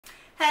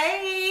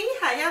Hey,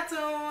 how y'all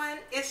doing?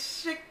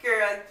 It's your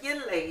girl,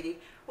 your lady,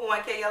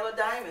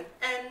 YellowDiamond,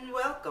 and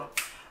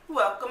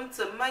welcome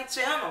to my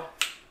channel.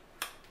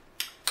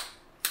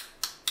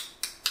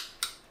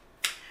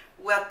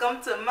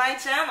 Welcome to my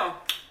channel.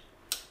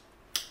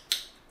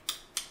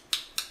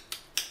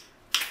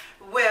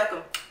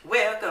 Welcome,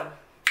 welcome,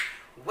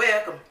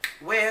 welcome,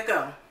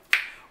 welcome,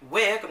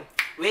 welcome,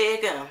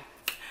 welcome.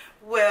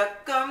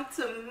 Welcome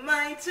to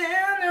my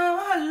channel.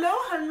 Hello,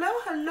 hello,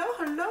 hello,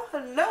 hello,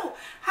 hello.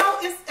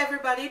 How is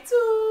everybody doing?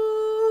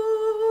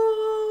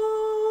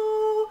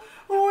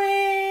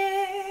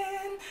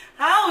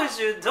 How is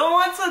you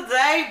doing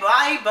today,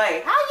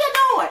 baby? How you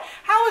doing?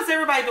 How is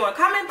everybody doing?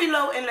 Comment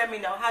below and let me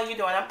know how you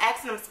doing. I'm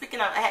asking them, speaking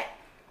up,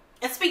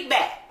 and speak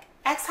back.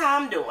 Ask how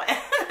I'm doing.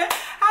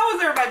 How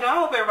is everybody doing? I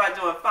hope everybody's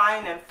doing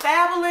fine and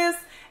fabulous.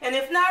 And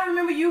if not,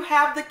 remember, you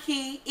have the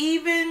key.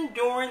 Even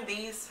during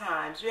these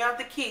times, you have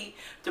the key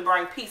to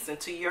bring peace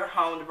into your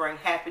home, to bring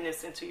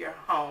happiness into your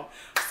home.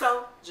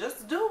 So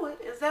just do it.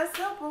 It's that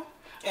simple.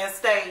 And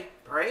stay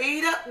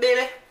prayed up,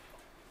 baby.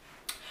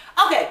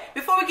 Okay,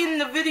 before we get in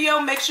the video,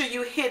 make sure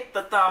you hit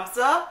the thumbs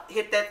up.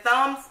 Hit that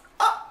thumbs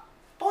up.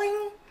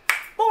 Boing,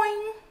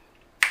 boing,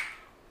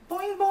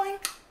 boing, boing,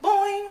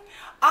 boing.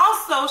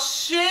 Also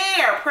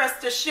share. Press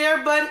the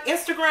share button.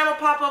 Instagram will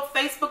pop up,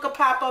 Facebook will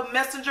pop up,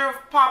 Messenger will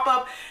pop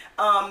up,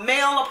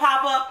 mail will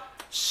pop up.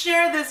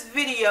 Share this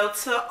video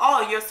to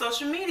all your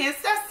social media.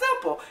 It's that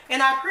simple,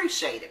 and I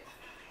appreciate it.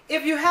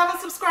 If you haven't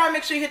subscribed,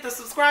 make sure you hit the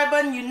subscribe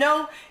button. You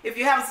know, if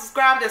you haven't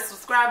subscribed, that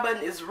subscribe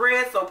button is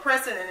red, so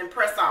press it and then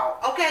press all.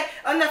 Okay,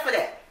 enough of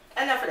that.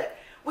 Enough of that.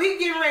 We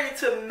getting ready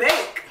to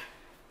make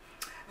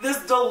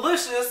this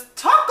delicious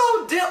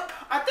taco dip.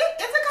 I think,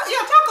 is it called?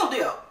 Yeah, taco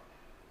dip.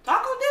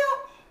 Taco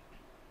dip?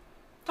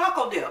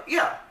 Taco dip,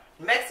 yeah.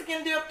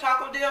 Mexican dip,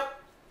 taco dip.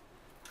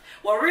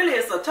 Well, really,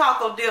 it's a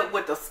taco dip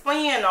with a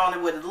spin on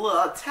it with a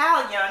little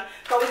Italian.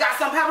 So we got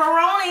some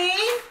pepperoni.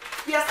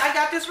 Yes, I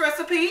got this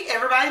recipe.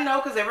 Everybody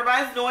know because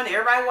everybody's doing it.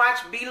 Everybody watch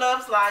B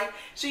Loves Life.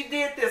 She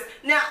did this.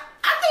 Now,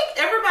 I think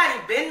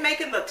everybody been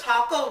making the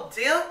taco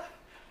dip,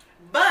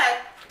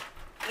 but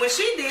when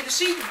she did it,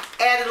 she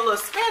added a little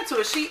spin to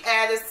it. She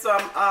added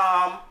some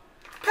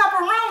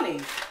pepperoni.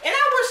 And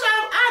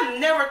I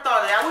never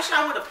thought of it. I wish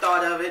I would have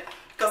thought of it.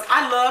 Because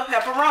I love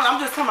pepperoni. I'm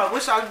just talking about, I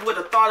wish I would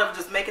have thought of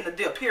just making the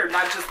dip here,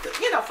 not just,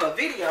 you know, for a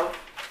video.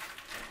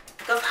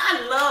 Because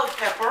I love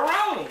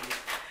pepperoni.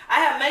 I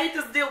have made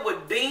this dip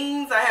with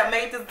beans. I have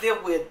made this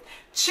dip with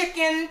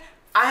chicken.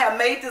 I have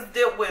made this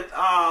dip with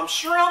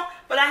shrimp.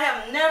 But I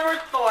have never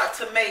thought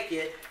to make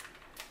it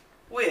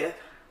with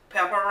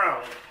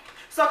pepperoni.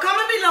 So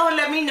comment below and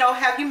let me know,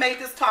 have you made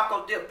this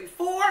taco dip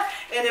before?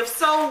 And if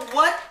so,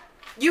 what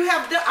you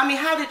have done, I mean,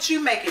 how did you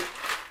make it?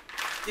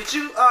 Did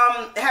you,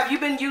 have you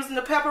been using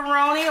the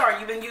pepperoni or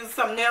you been using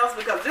something else?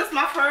 Because this is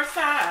my first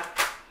time.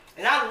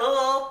 And I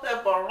love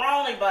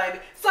pepperoni, baby.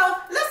 So,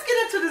 let's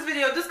get into this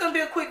video. This is going to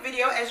be a quick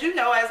video. As you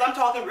know, as I'm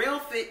talking real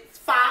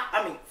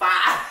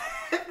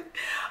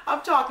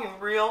I'm talking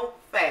real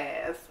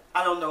fast.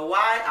 I don't know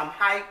why. I'm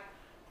hyped.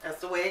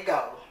 That's the way it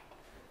goes.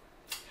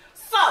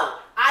 So,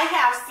 I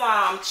have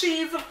some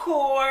cheese, of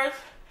course.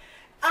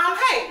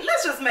 Hey,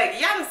 let's just make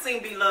it. Y'all done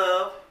seen B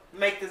Love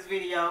make this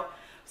video.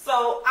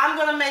 So I'm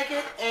gonna make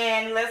it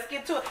and let's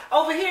get to it.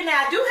 Over here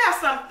now, I do have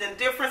something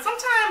different.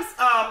 Sometimes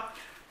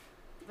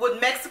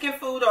with Mexican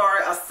food or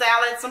a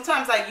salad,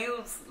 sometimes I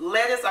use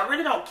lettuce. I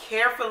really don't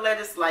care for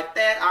lettuce like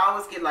that. I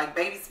always get like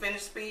baby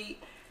spinach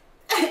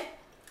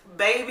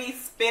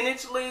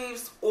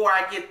leaves, or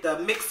I get the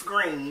mixed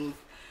greens.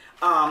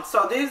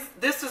 So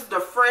this is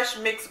the fresh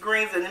mixed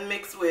greens and then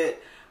mixed with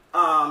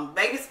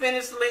baby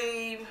spinach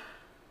leaf.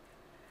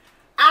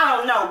 I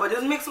don't know, but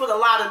it's mixed with a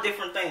lot of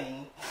different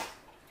things.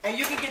 And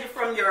you can get it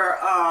from your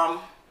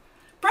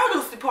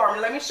produce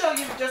department. Let me show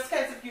you just in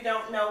case if you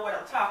don't know what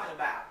I'm talking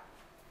about.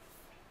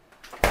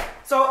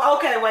 So,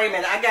 okay, wait a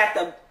minute. I got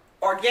the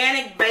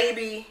organic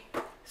baby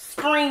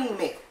spring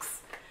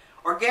mix.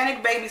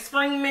 Organic baby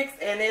spring mix,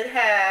 and it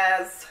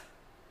has,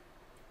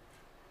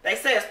 they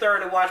say it's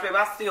thoroughly washed, baby.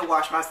 I still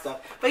wash my stuff.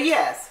 But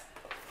yes,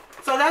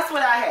 so that's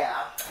what I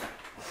have.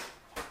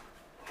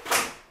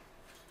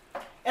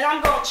 And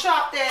I'm going to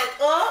chop that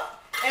up.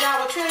 And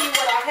I will tell you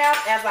what I have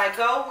as I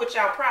go, which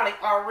y'all probably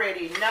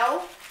already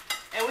know.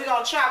 And we're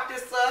going to chop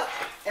this up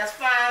as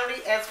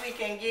finely as we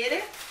can get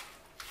it.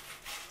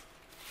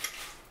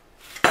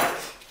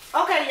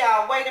 Okay,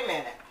 y'all, wait a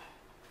minute.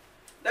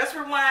 Let's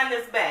rewind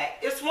this back.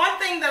 It's one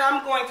thing that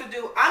I'm going to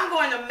do. I'm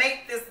going to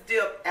make this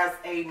dip as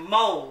a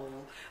mold.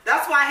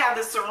 That's why I have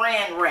the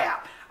saran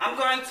wrap. I'm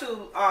going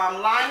to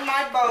line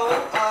my bowl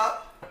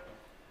up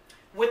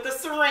with the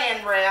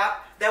saran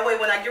wrap. That way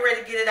when I get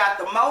ready to get it out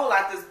the mold,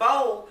 out this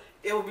bowl,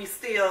 it will be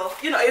still,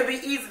 you know, it'll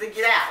be easy to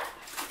get out.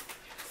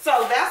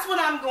 So that's what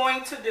I'm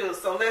going to do.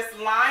 So let's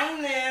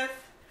line this.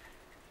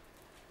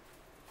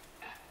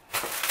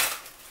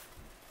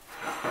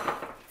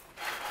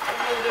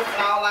 Move this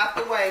all out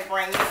the way.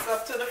 Bring this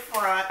up to the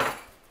front.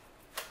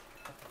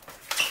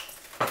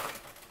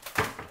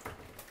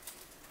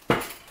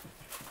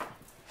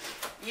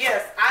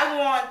 Yes, I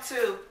want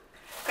to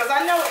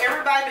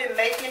everybody been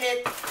making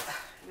it.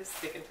 Just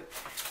sticking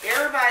to.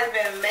 Everybody's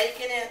been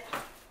making it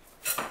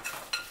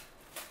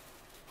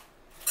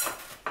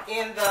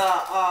in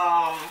the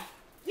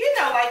you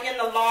know, like in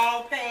the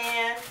long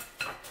pan.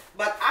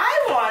 But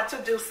I want to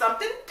do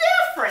something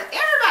different.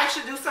 Everybody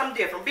should do something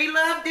different.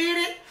 Beloved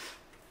did it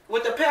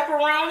with the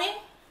pepperoni.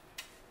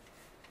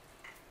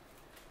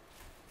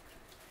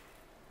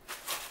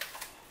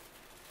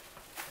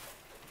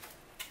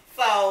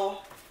 So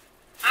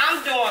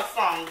I'm doing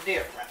something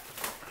different.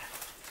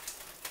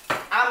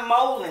 I'm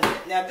molding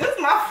it. Now this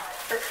is my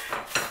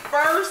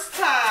first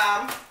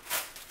time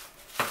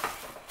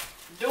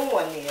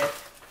doing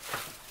this,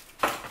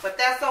 but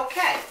that's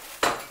okay.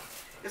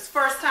 It's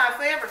first time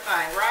for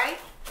everything, right?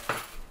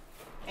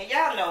 And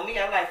y'all know me,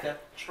 I like to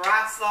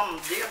try something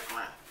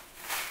different.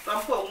 So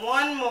I'm gonna put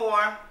one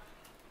more.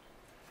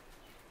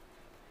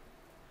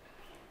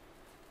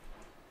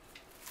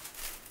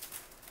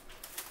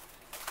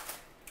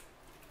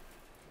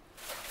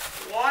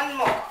 One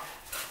more.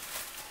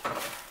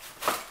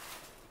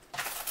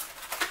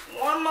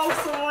 One more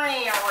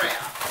saran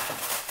wrap.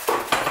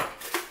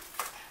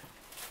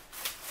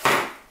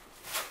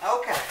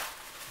 Okay.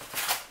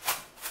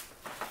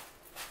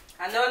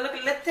 I know it look a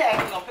little tacky.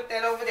 I'm gonna put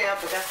that over there,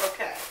 but that's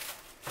okay.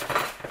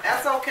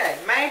 That's okay.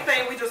 Main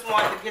thing, we just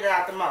wanted to get it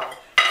out the mold.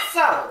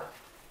 So,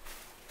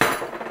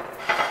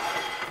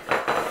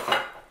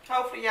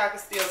 hopefully y'all can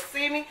still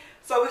see me.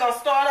 So we're gonna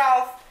start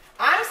off.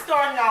 I'm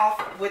starting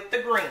off with the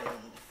greens.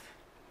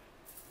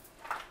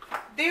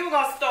 Then we're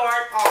gonna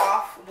start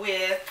off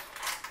with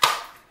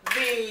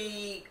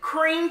the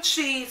cream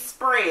cheese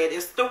spread.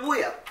 It's the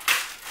whip.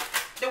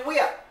 The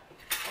whip.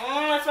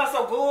 It smells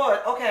so good.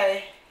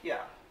 Okay,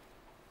 yeah.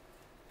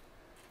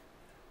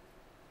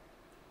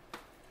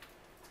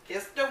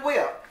 It's the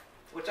whip,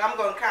 which I'm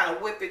going to kind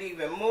of whip it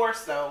even more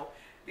so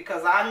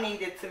because I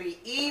need it to be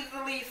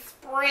easily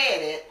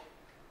spreaded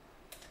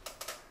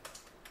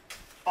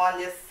on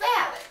this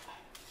salad,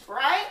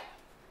 right?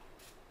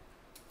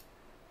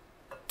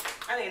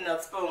 I need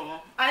another spoon.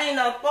 I need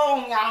another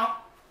spoon, y'all.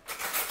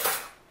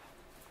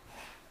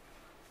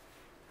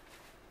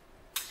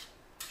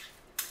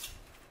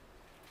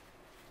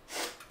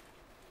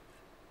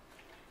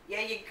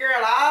 Yeah, your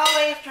girl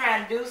always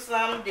trying to do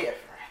something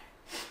different.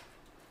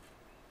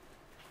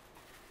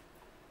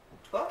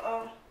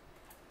 Uh-oh.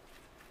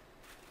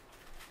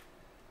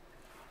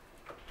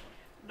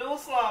 Do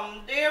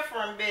something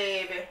different,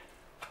 baby.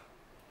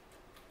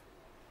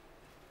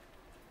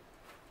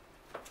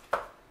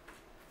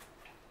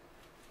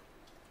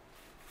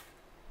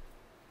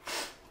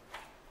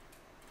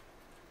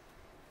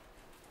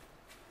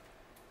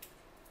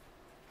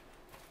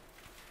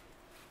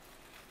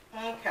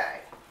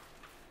 Okay.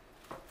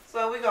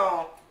 So we're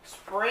going to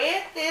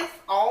spread this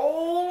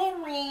all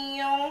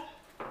around.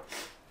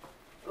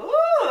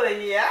 Ooh,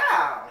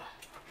 yeah.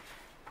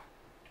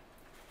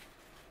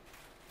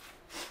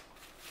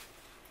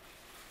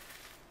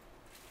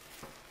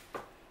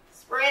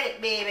 Spread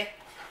it, baby.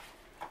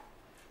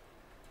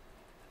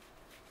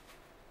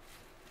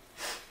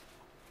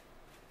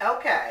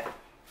 Okay.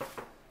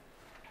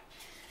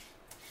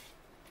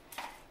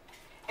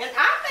 And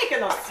I'm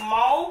making a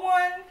small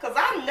one because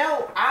I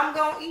know I'm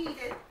going to eat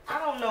it. I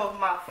don't know if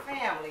my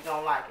family going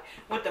to like it.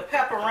 With the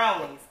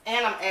pepperonis.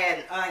 And I'm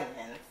adding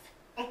onions.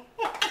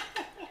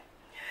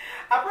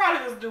 I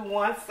probably just do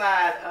one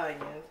side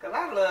onions because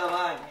I love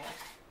onions.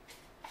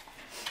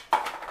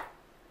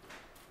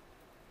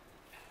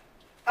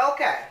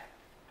 Okay.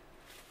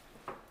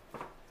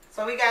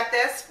 So we got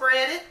that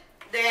spreaded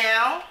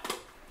down.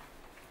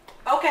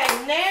 Okay,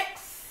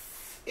 next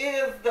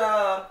is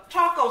the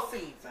taco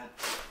season.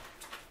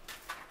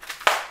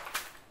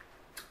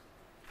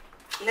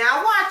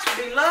 Now watch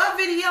Beloved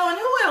video and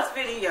who else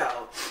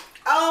video?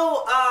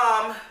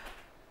 Oh,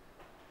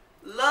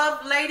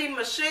 Love Lady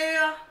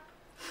Michelle.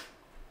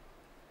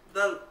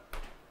 The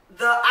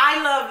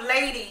I Love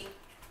Lady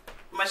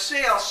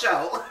Michelle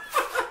show.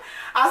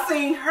 I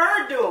seen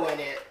her doing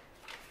it.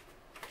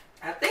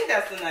 I think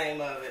that's the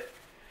name of it.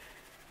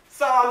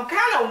 So I'm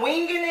kind of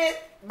winging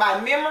it by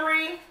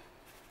memory.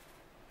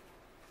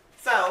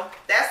 So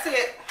that's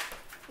it.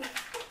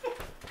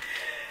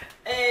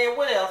 And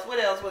what else? What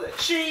else? With a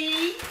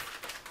cheese?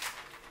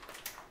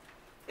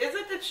 Is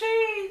it the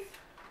cheese?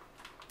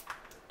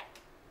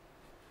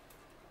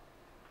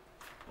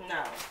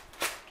 No.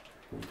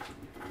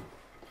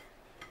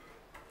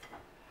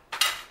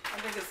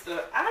 I think it's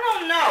the, I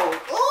don't know.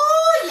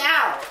 Ooh,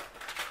 y'all.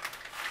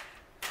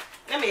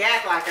 Let me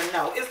act like I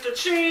know. It's the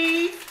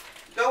cheese.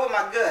 Go with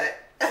my gut.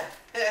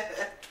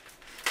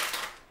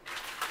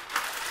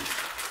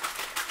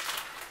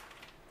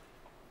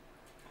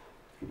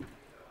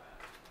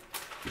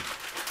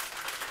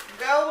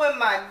 Go with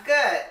my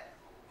gut.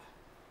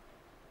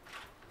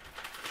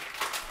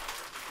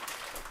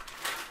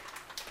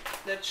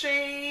 The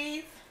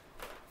cheese.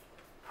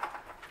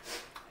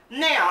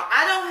 Now,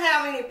 I don't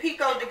have any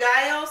pico de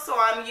gallo, so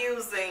I'm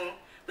using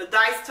the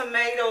diced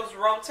tomatoes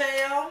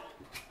rotel.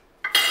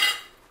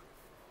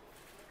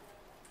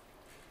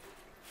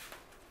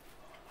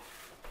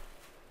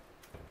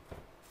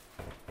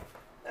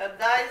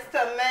 diced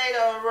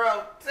tomato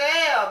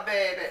rotel,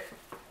 baby.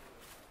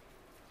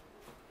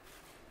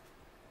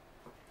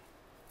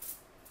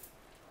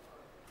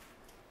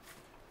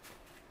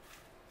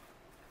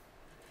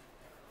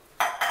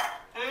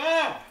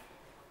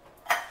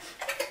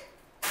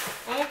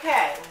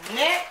 Okay,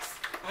 next.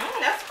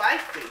 That's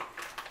spicy.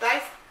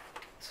 Diced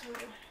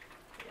tomato.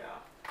 Yeah.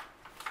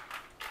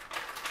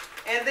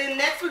 And then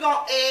next we're gonna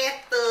add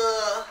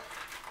the.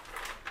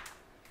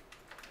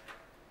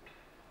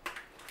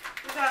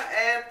 We're gonna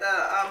add the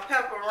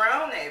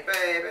pepperoni,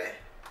 baby.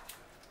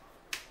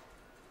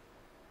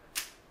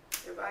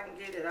 If I can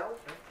get it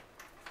open.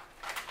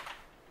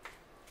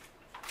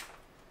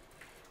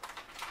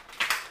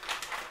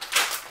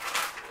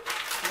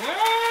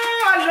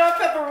 I love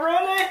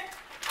pepperoni.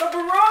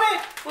 Pepperoni.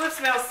 Oh, it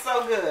smells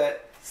so good.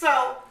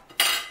 So,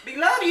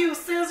 below use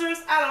scissors.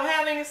 I don't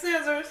have any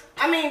scissors.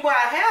 I mean, well,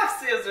 I have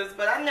scissors,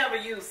 but I never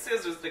use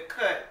scissors to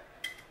cut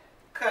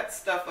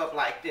stuff up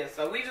like this.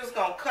 So we just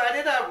gonna cut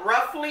it up,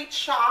 roughly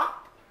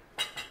chop.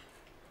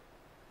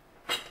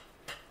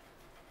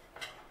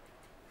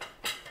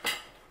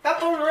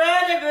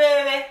 Pepperoni,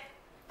 baby.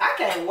 I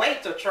can't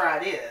wait to try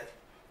this.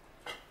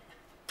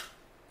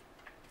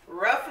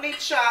 Roughly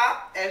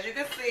chop, as you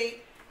can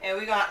see, and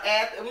we're gonna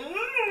add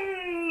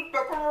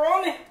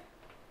pepperoni.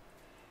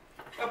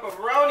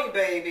 Pepperoni,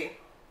 baby.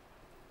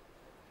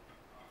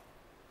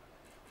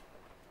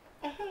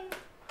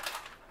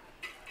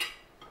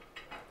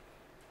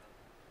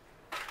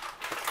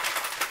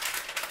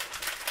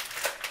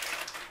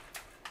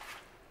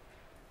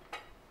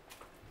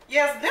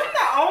 Yes, them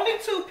the only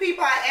two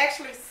people I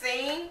actually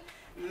seen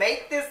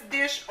make this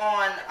dish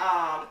on,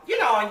 you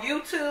know, on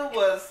YouTube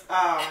was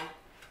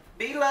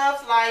B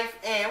Loves Life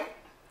and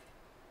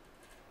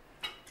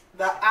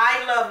the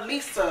I Love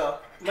Lisa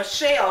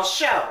Michelle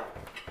show.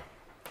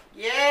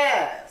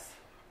 Yes.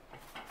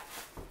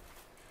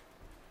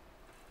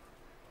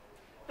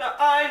 The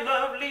I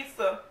Love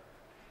Lisa.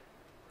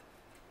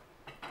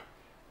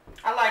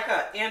 I like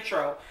her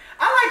intro.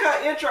 I like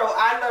her intro,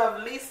 I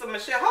Love Lisa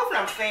Michelle. Hopefully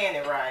I'm saying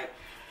it right.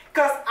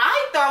 Because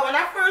I thought when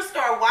I first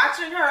started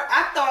watching her,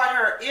 I thought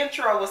her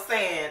intro was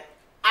saying,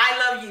 I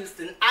love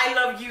Houston, I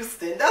love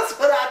Houston. That's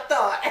what I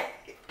thought.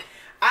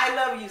 I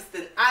love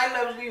Houston, I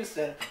love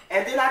Houston.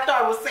 And then I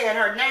thought it was saying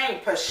her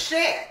name,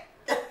 Pachette.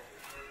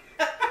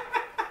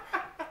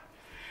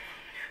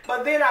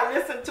 But then I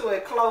listened to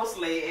it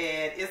closely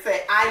and it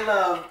said, I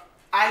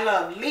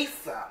love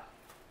Lisa.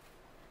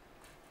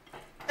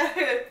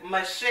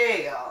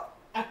 Michelle.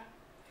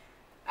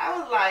 I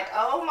was like,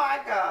 oh my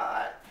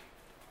God.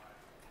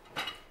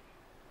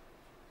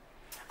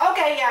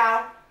 Okay,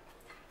 y'all.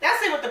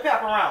 That's it with the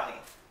pepperoni.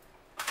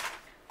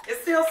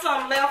 It's still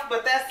some left,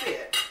 but that's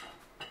it.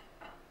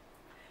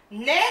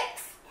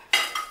 Next,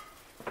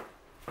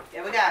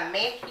 yeah, we gotta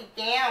mash it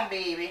down,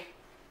 baby.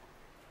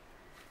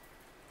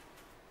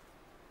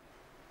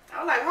 I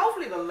was like,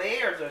 hopefully the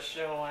layers are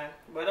showing,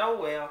 but oh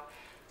well.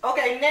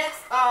 Okay,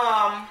 next,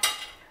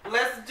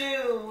 let's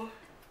do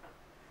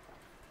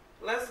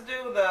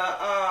the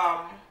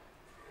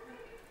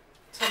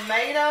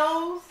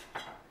tomatoes.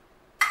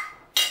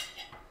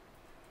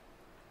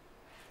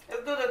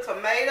 Let's do the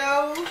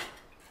tomatoes.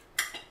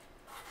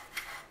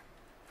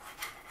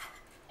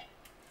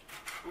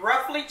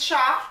 Roughly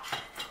chopped.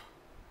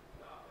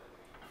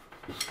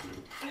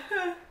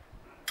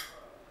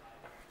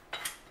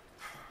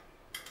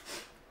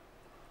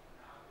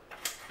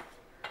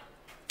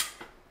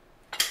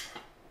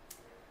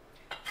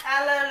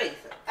 I love Lisa.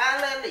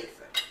 I love Lisa.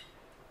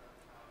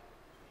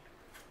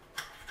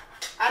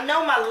 I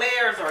know my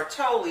layers are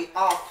totally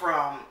off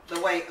from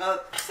the way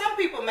some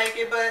people make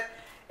it, but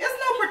it's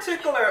no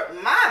particular,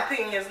 my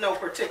opinion is no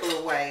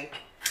particular way.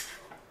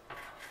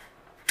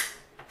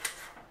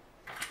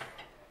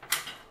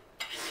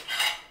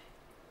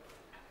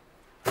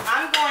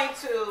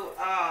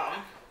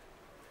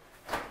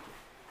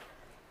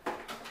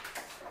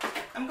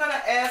 I'm going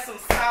to add some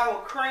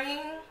sour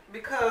cream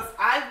because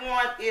I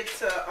want it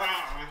to,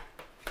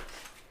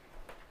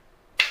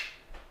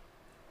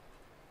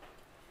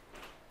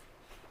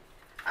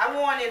 I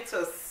want it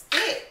to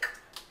stick.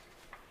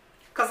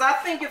 Because I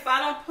think if I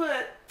don't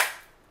put,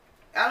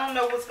 I don't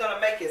know what's going to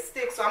make it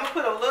stick. So I'm going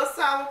to put a little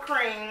sour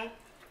cream.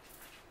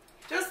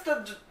 Just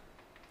to,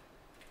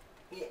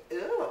 yeah,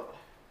 ew.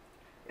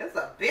 It's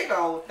a big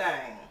old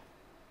thing.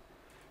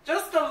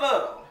 Just a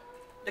little.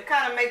 To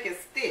kind of make it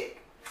stick.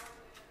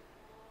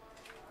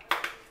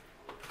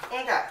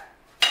 Okay.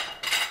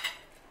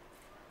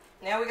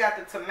 Now we got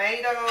the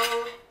tomato.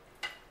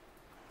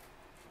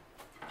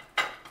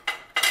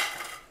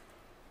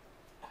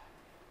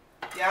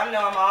 Yeah, I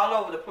know I'm all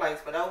over the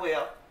place, but oh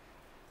well.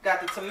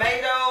 Got the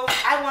tomatoes.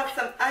 I want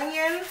some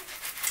onion.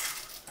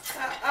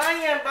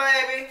 Onion,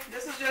 baby.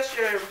 This is just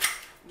your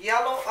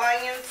yellow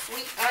onion,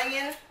 sweet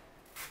onion.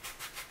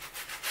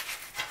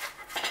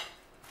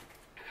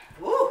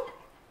 Woo.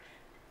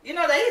 You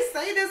know, they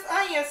say this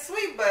onion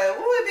sweet, but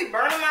woo, it be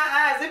burning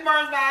my eyes. It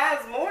burns my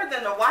eyes more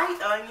than the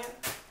white onion.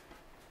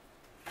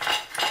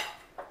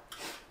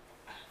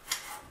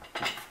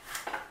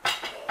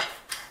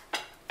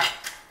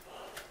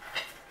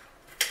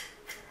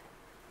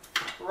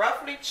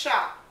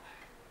 chop.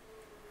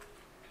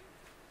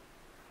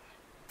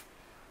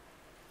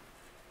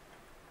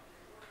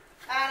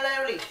 I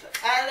love Lisa.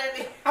 I love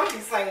Lisa. I'm gonna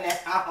be saying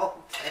that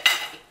all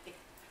day.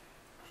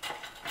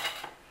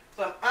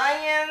 Some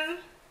onion.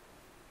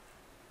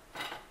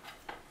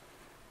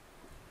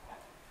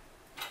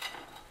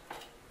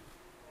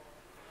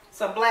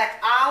 Some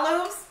black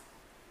olives.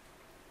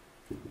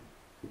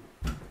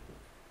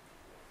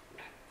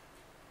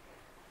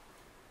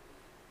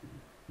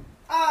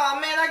 Oh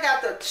man, I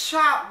got the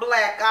chopped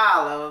black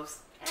olives.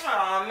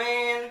 Oh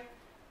man.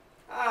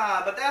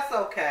 But that's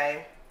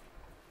okay.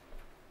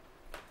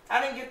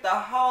 I didn't get the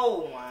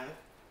whole one.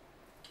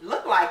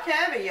 Look like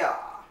caviar.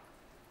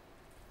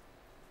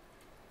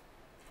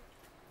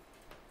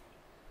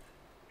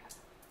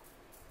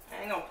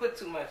 I ain't gonna put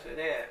too much of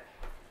that.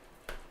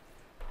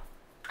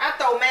 I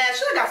thought, man, I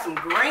should have got some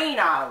green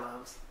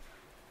olives.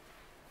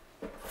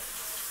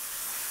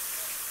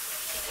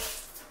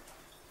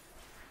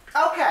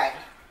 Okay.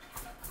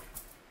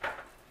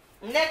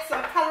 Next,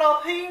 some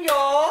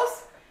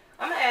jalapenos.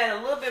 I'm gonna add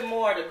a little bit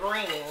more of the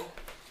green.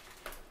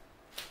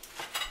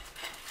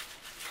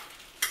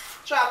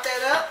 Chop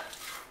that up.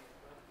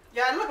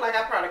 Yeah, it look like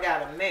I probably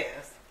got a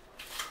mess.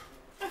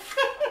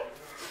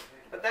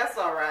 But that's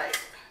all right.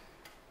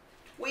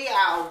 We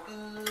all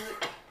good.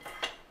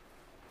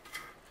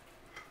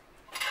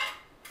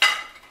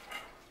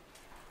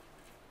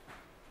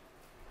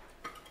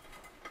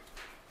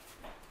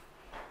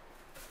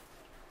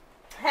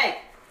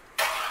 Hey,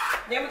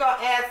 then we're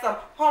gonna add some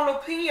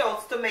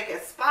jalapenos to make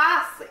it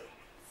spicy.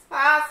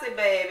 Spicy,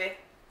 baby.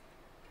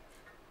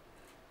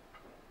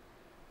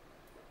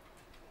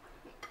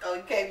 Oh,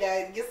 you came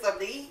down and get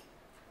something to eat?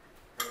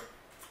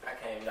 I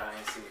came down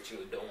and see what you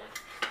were doing.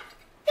 Do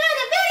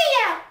the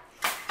video!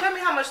 Tell me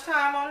how much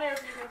time on there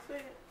if you can see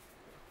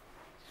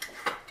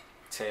it.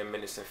 10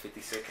 minutes and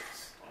 50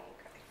 seconds.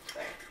 Okay,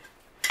 thank you.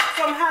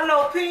 Some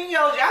jalapenos.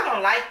 Y'all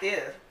gonna like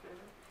this.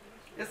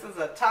 This is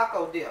a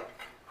taco dip.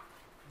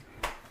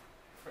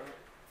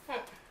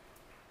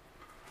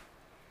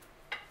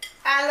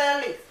 I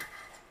love this.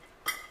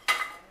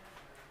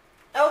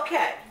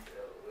 Okay.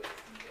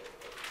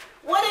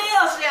 What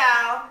else,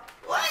 y'all?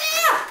 What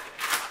else?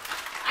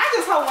 I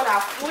just hope when I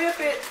flip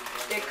it,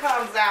 it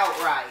comes out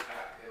right.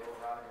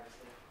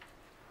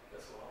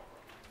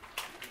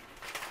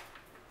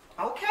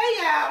 Okay,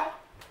 y'all.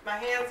 My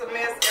hand's a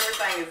mess.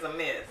 Everything is a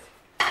mess.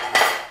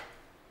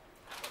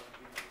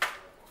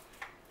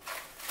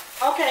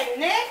 Okay,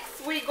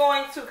 next we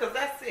going to, because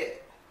that's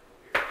it.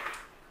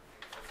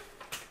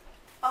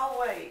 Oh,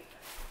 wait.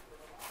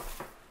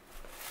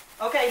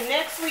 Okay,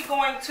 next we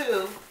going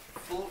to,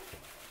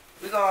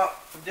 we're going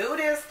to do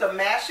this to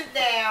mash it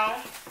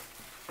down.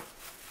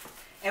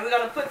 And we're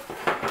going to put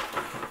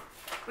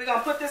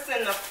this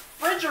in the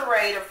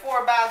refrigerator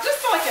for about,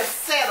 just so it can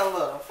set a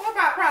little. For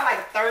about probably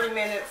like 30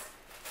 minutes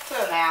to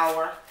an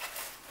hour.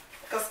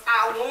 Because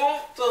I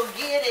want to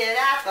get it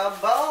out the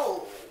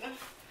bowl.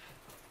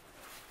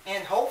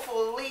 And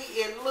hopefully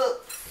it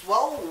looks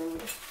swole.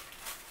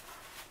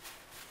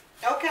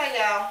 Okay,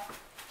 y'all.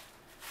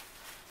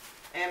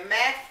 And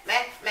mash.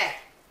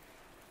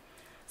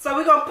 So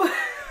we're going to put...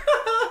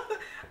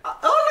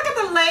 Oh, look at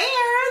the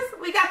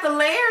layers. We got the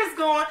layers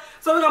going.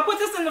 So we're going to put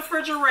this in the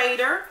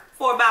refrigerator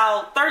for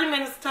about 30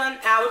 minutes to an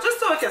hour, just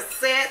so it can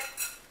set.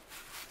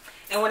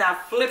 And when I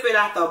flip it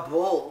out the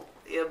bowl,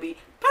 it'll be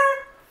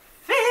perfect.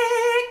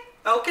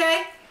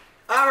 Okay?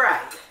 All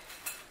right.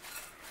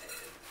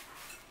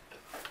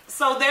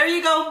 So there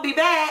you go. Be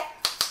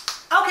back.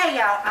 Okay,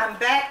 y'all. I'm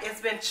back.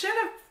 It's been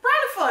chilling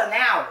probably for an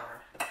hour.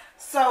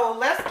 So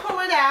let's pull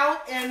it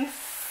out and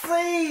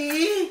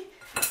see.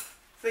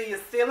 See,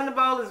 it's still in the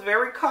bowl. It's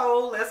very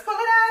cold. Let's pull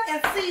it out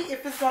and see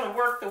if it's going to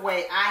work the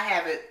way I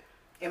have it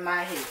in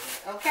my head.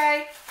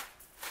 Okay?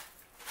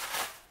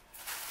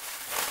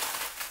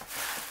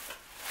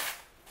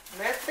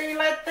 Let's see.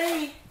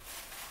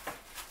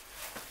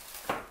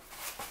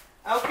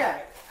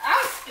 Okay.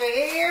 I'm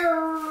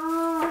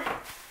scared.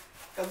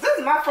 Because this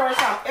is my first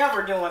time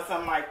ever doing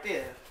something like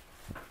this.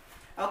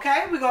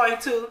 Okay? We're going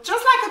to,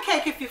 just like a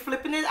cake if you're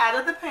flipping it out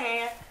of the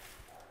pan.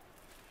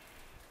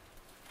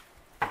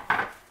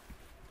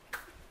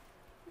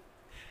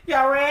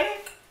 Y'all ready?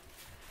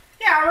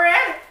 Y'all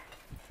ready?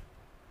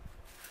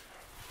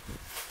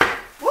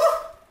 Woo!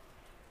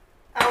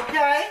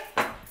 Okay.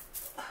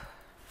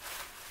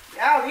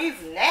 Y'all, these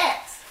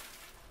gnats.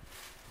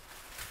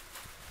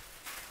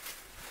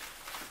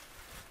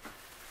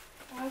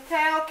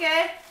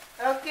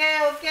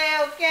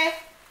 Okay.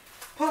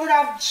 Pull it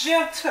off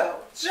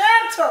gentle.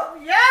 Gentle.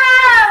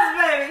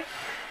 Yes,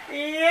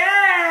 baby.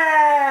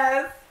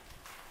 Yes.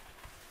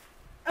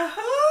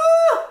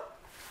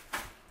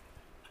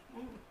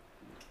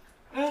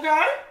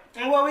 Okay.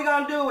 And what we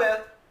gonna do is,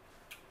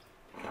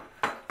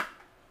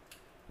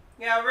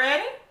 y'all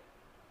ready?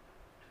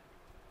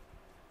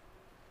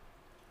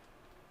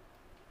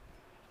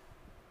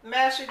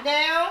 Mash it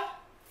down.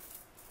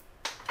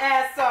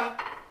 Add some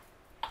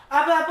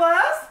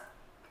peppers.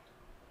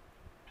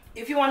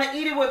 If you want to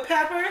eat it with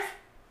peppers,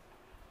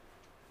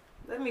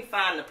 let me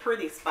find the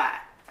pretty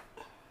spot.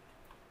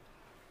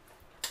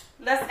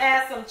 Let's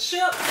add some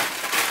chips.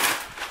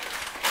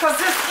 Because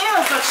this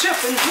is a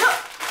chip and dip.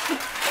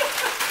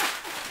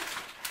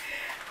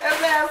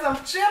 Let's add some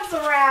chips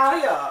around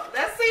here.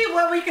 Let's see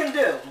what we can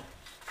do.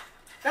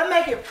 Let's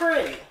make it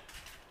pretty.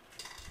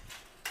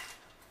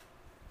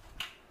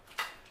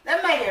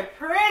 Let's make it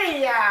pretty,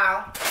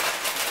 y'all.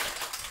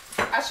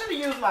 I should have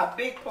used my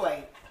big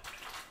plate,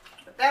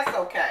 but that's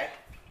okay.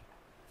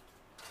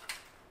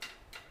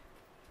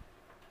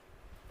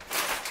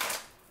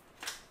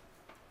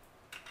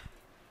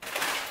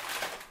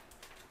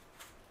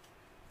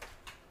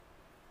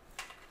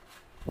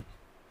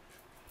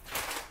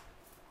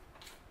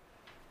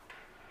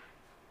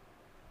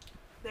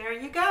 There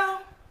you go.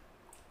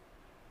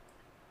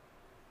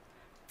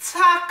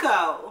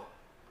 Taco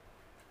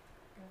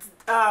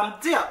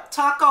dip,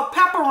 taco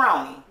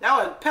pepperoni. That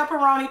was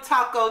pepperoni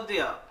taco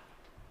dip.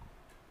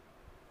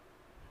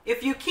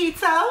 If you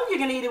keto, you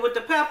can eat it with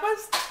the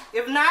peppers.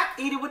 If not,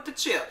 eat it with the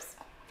chips.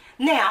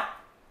 Now,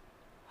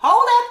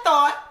 hold that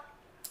thought.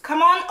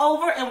 Come on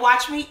over and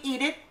watch me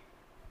eat it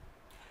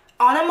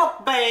on a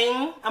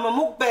mukbang. I'm a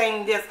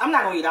mukbang this. I'm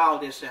not gonna eat all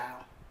this,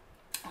 y'all.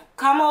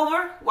 Come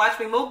over, watch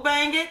me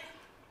mukbang it,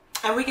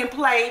 and we can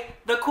play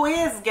the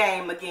quiz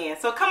game again.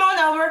 So come on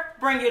over,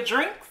 bring your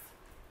drinks,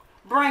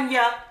 bring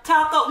your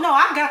taco. No,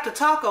 I got the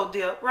taco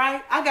dip,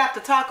 right? I got the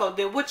taco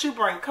dip. What you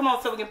bring? Come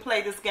on so we can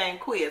play this game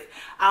quiz.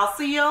 I'll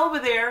see you over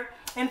there.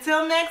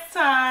 Until next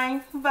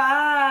time,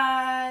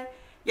 bye.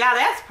 Y'all,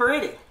 that's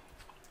pretty.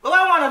 Oh,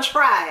 I want to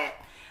try it.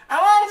 I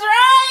want to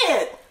try